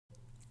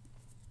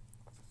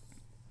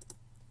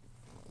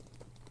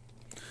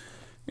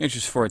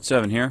Interest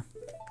 487 here.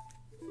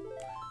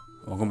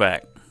 Welcome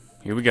back.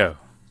 Here we go.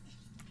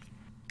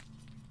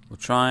 We're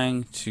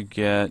trying to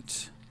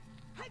get...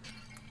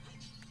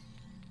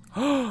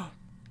 Come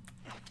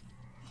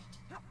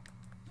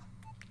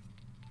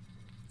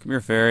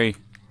here, fairy.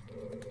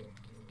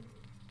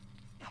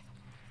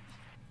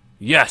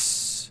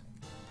 Yes!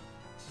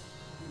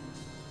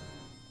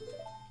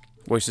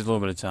 Wasted a little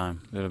bit of time.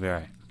 It'll be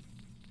alright.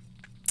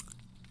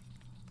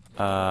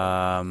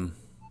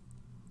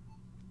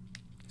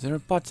 Is there a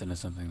button or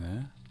something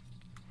there?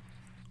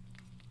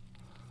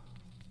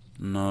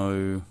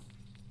 No.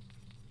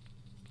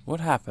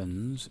 What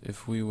happens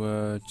if we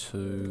were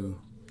to...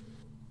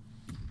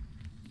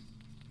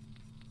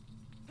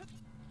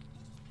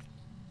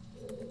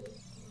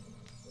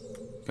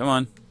 Come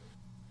on.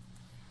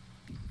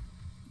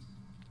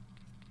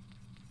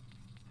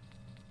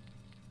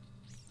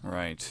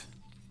 Right.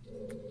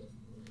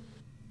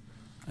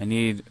 I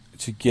need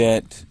to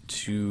get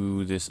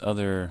to this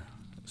other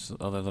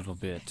little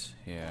bit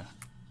here.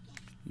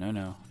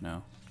 No.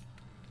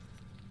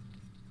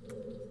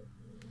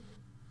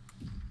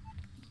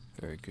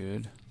 Very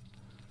good.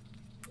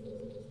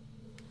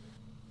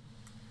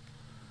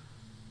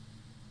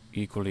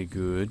 Equally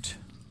good.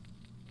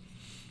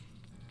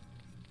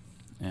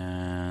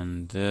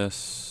 And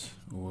this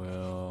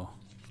will...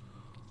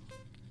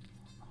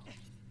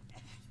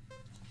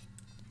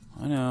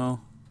 I know.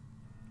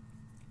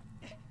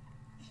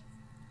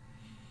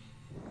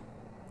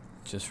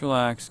 Just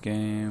relax,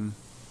 game.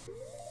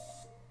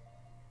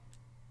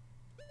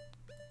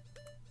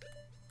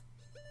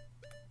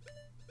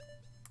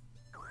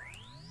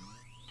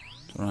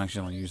 So I don't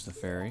actually want to use the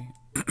fairy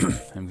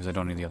because I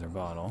don't need the other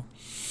bottle.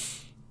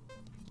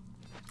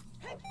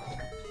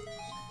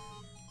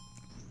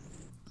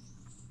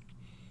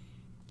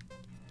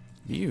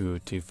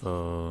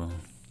 Beautiful.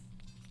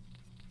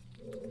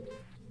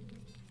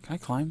 Can I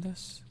climb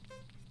this?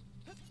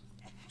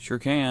 Sure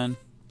can.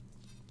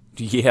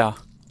 Yeah.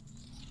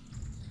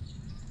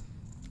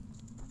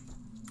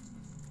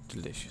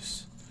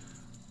 Delicious.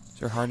 Is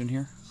there a heart in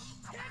here?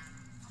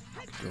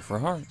 Go for a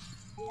heart.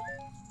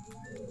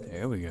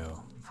 There we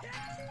go.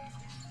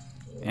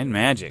 And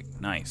magic.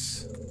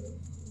 Nice.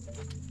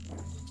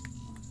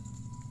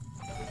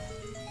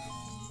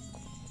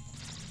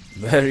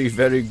 Very,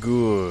 very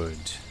good.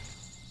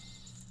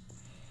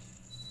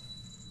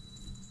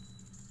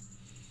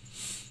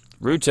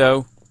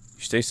 Ruto,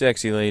 stay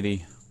sexy,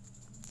 lady.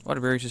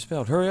 Waterberry just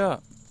spelled. Hurry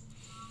up.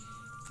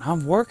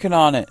 I'm working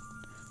on it.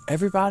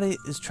 Everybody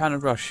is trying to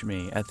rush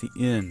me at the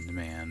end,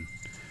 man.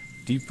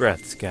 Deep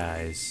breaths,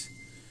 guys.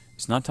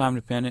 It's not time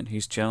dependent.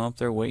 He's chilling up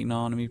there waiting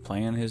on me,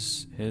 playing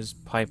his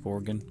pipe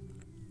organ.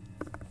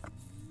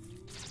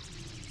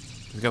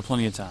 We've got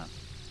plenty of time.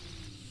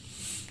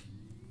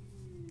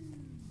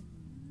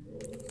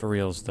 For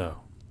reals, though.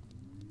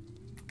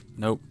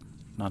 Nope.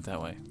 Not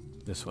that way.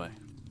 This way.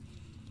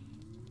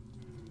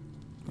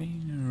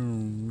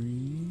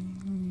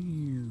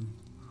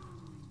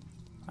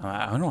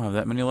 I don't have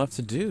that many left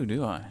to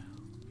do I?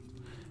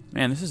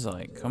 Man, this is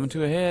like coming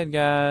to a head,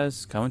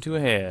 guys. Coming to a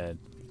head.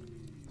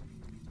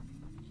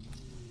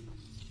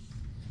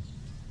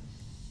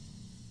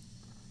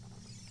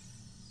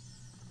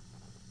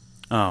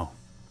 Oh.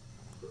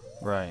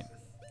 Right.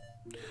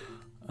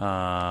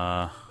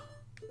 Yeah.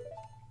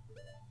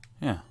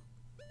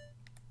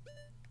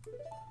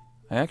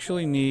 I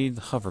actually need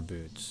the hover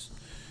boots.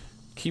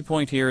 Key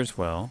point here as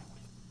well.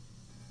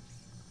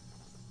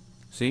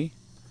 See?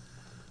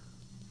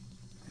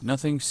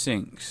 Nothing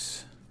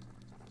sinks.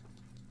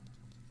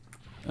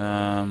 You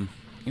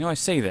know, I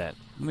say that.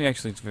 Let me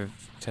actually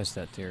test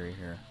that theory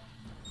here.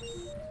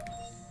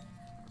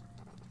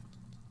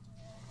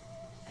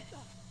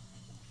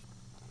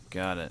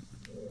 Got it.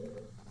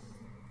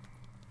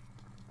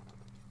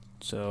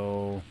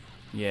 So,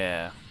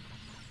 yeah.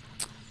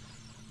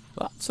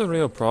 That's a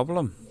real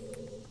problem.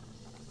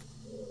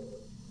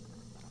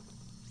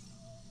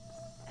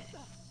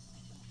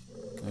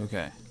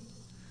 Okay.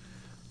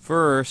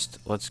 First,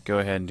 let's go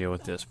ahead and deal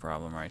with this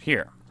problem right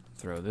here.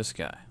 Throw this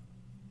guy.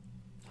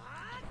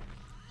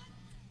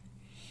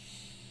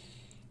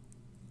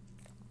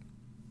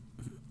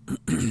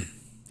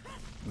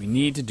 We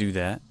need to do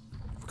that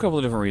for a couple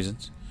of different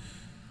reasons.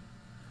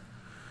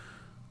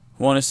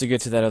 One is to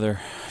get to that other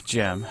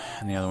gem,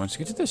 and the other one is to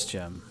get to this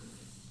gem.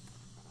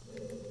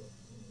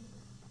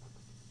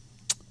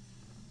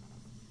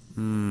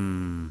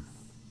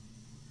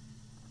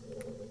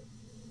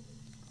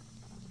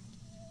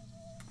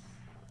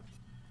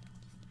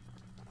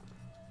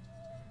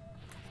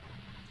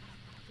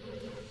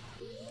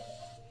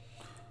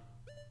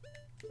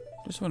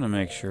 Just want to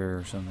make sure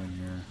of something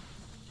here.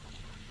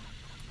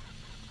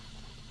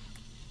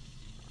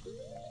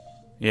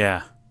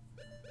 Yeah.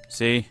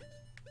 See?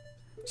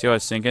 See how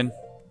it's sinking?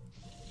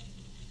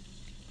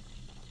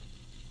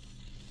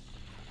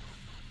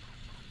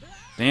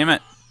 Damn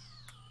it.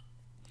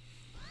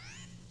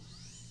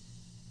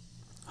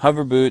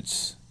 Hover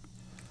boots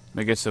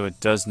make it so it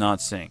does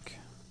not sink.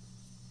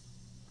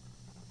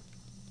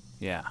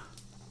 Yeah.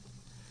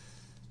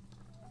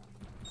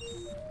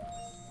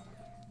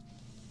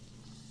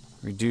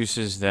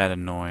 reduces that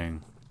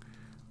annoying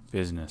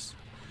business.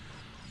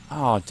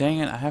 Oh, dang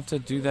it. I have to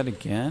do that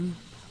again?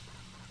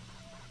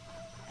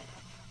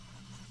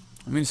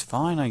 I mean, it's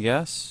fine, I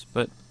guess,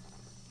 but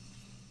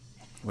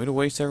way to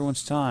waste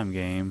everyone's time,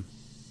 game.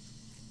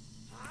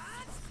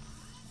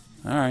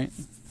 Alright,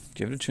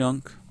 give it a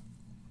chunk.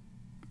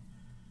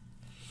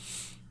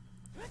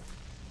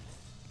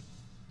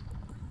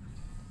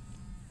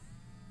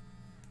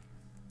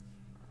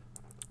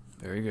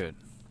 Very good.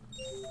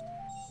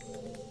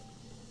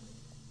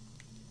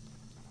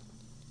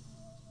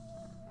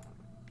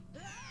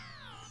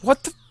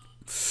 What the?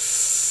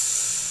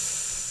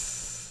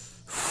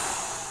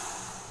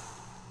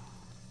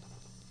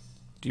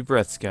 Deep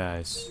breaths,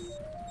 guys.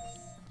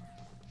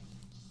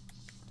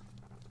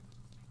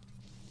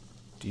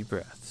 Deep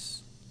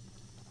breaths.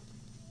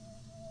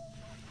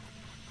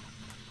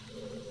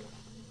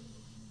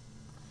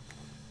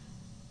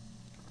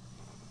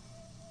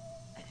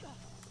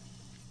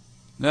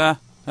 Ah.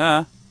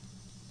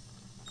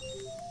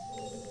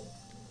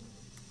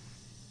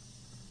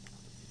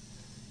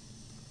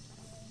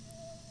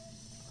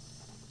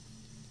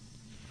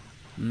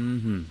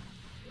 Mm-hmm.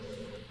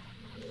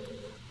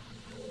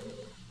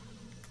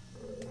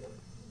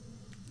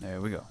 There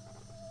we go.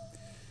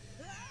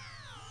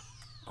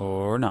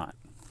 Or not.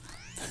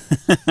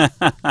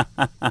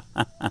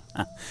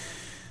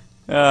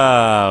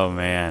 Oh,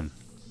 man.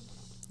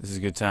 This is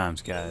good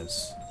times,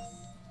 guys.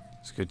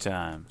 It's good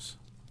times.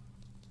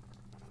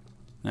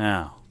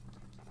 Now.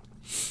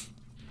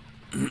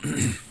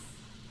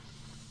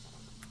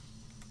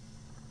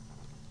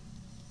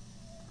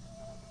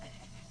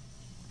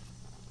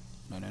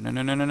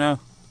 No.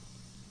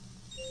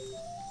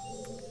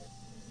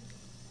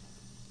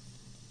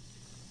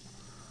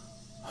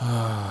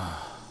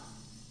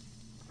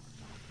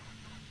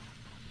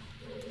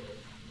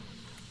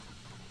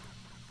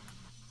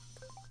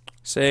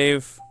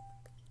 Save.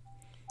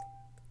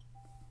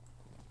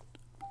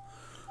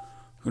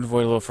 I'm gonna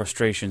avoid a little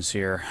frustrations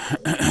here.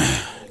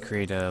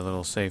 Create a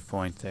little save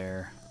point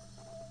there.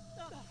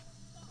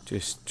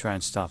 Just try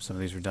and stop some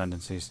of these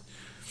redundancies.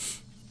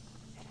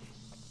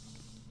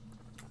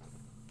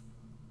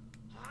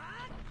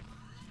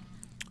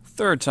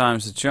 Third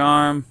time's the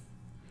charm.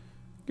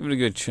 Give it a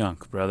good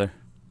chunk, brother.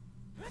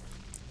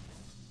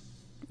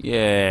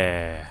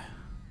 Yeah.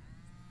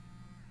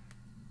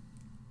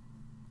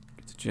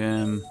 Get the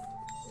gem.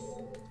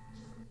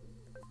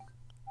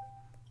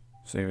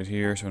 Save it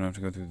here so I don't have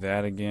to go through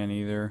that again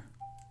either.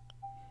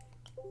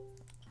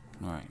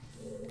 Alright.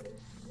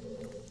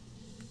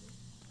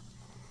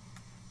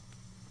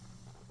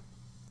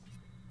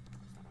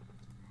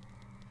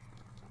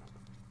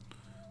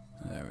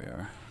 There we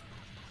are.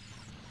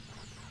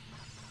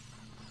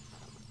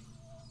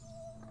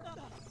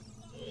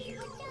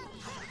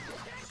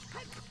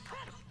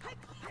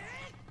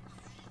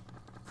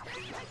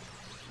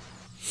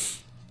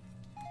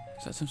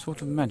 Is that some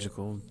sort of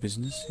magical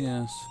business?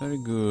 Yes,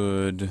 very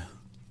good.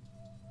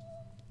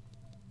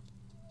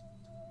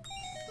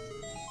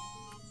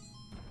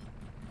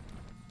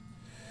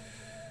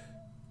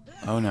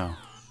 Oh no.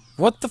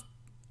 What the f—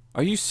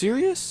 Are you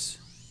serious?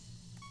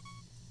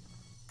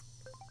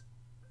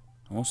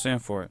 I won't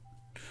stand for it.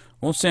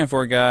 Won't stand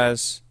for it,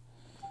 guys.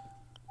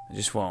 I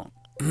just won't.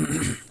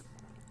 I'm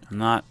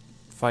not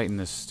fighting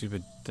this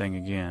stupid thing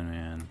again,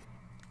 man.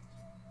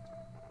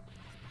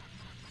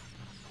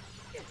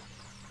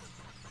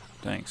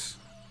 Thanks.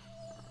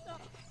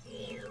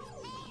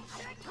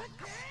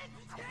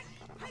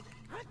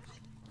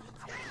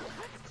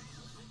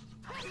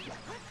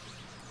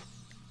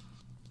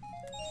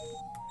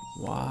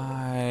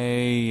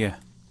 Why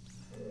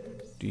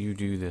do you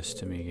do this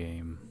to me,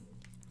 game?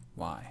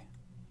 Why?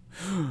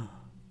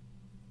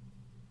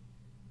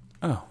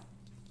 Oh.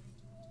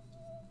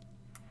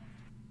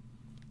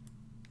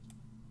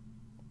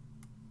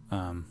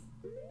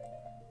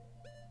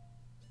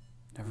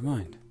 Never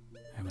mind.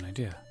 I have an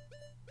idea.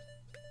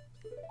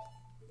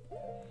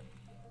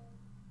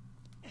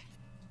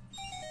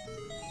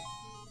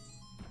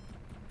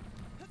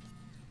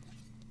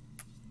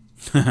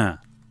 Haha.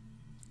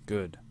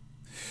 Good.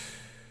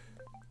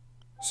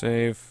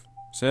 Save.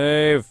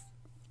 Save!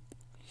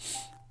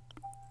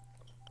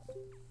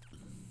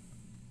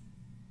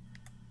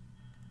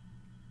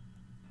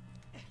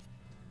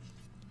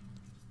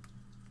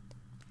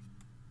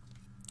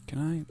 Can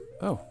I?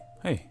 Oh,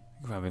 hey. You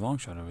can probably long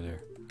shot over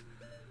there.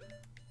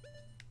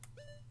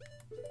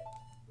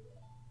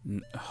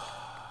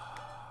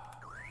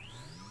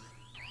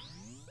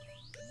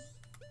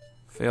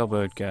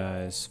 Failboat,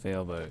 guys.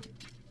 Failboat.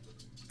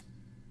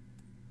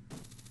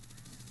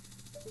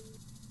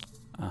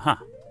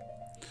 Aha.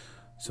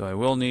 So I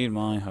will need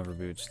my hover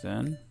boots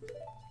then.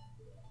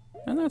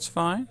 And that's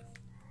fine.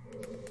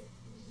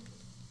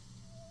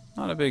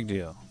 Not a big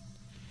deal.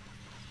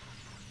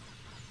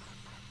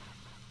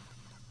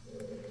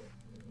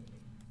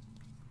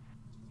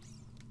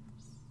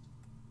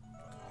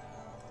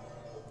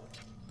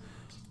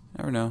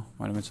 Never know.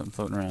 Might have been something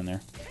floating around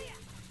there.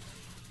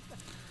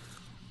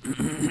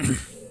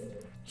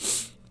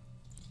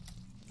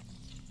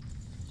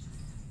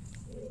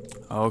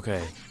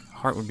 Okay.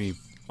 Heart would be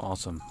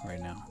awesome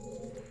right now.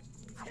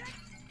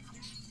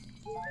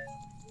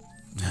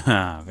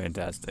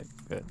 Fantastic.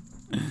 Good.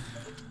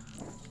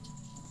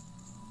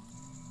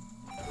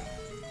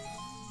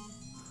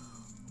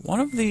 One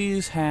of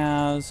these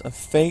has a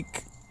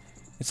fake...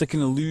 It's like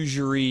an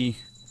illusory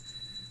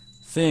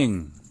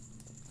thing.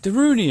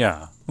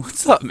 Darunia!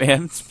 What's up,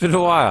 man? It's been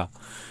a while.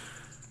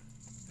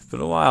 It's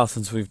been a while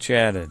since we've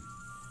chatted.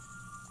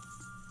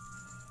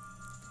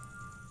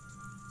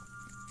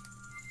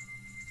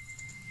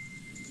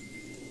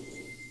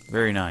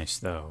 Very nice,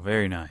 though.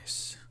 Very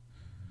nice.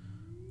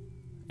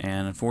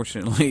 And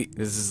unfortunately,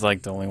 this is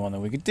like the only one that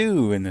we could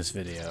do in this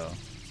video.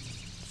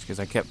 Just because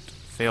I kept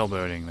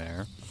failboating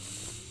there.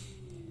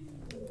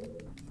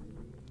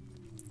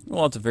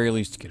 Well, at the very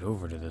least, get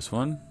over to this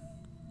one.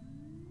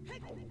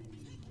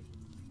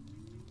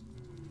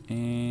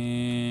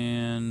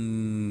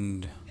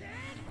 And...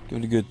 give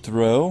it a good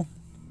throw.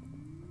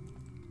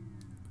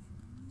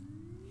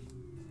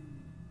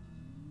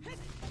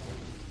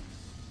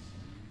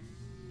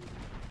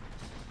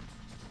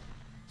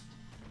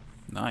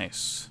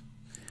 Nice.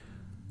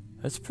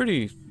 That's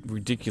pretty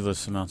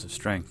ridiculous amounts of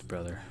strength,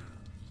 brother.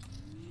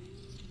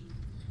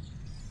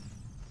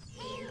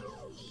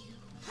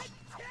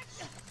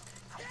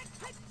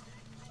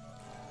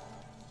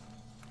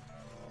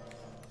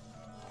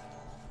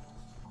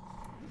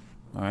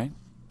 Alright.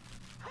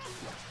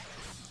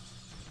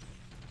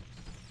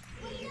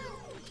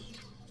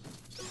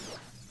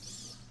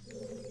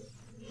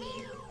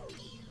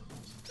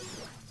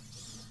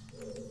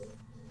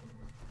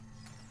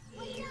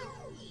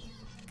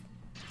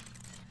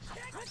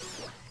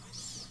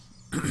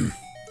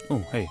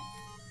 Oh, hey.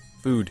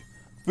 Food.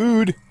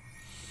 Food!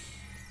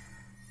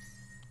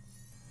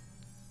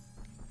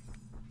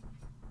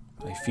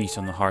 I feast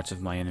on the hearts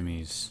of my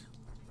enemies,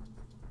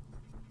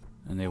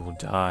 and they will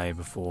die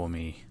before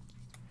me.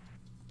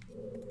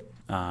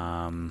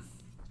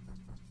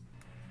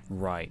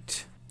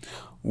 Right.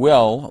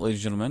 Well, ladies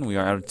and gentlemen, we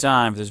are out of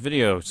time for this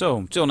video. So,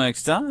 until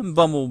next time,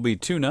 Bumblebee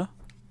Tuna.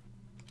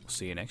 We'll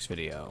see you next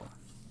video.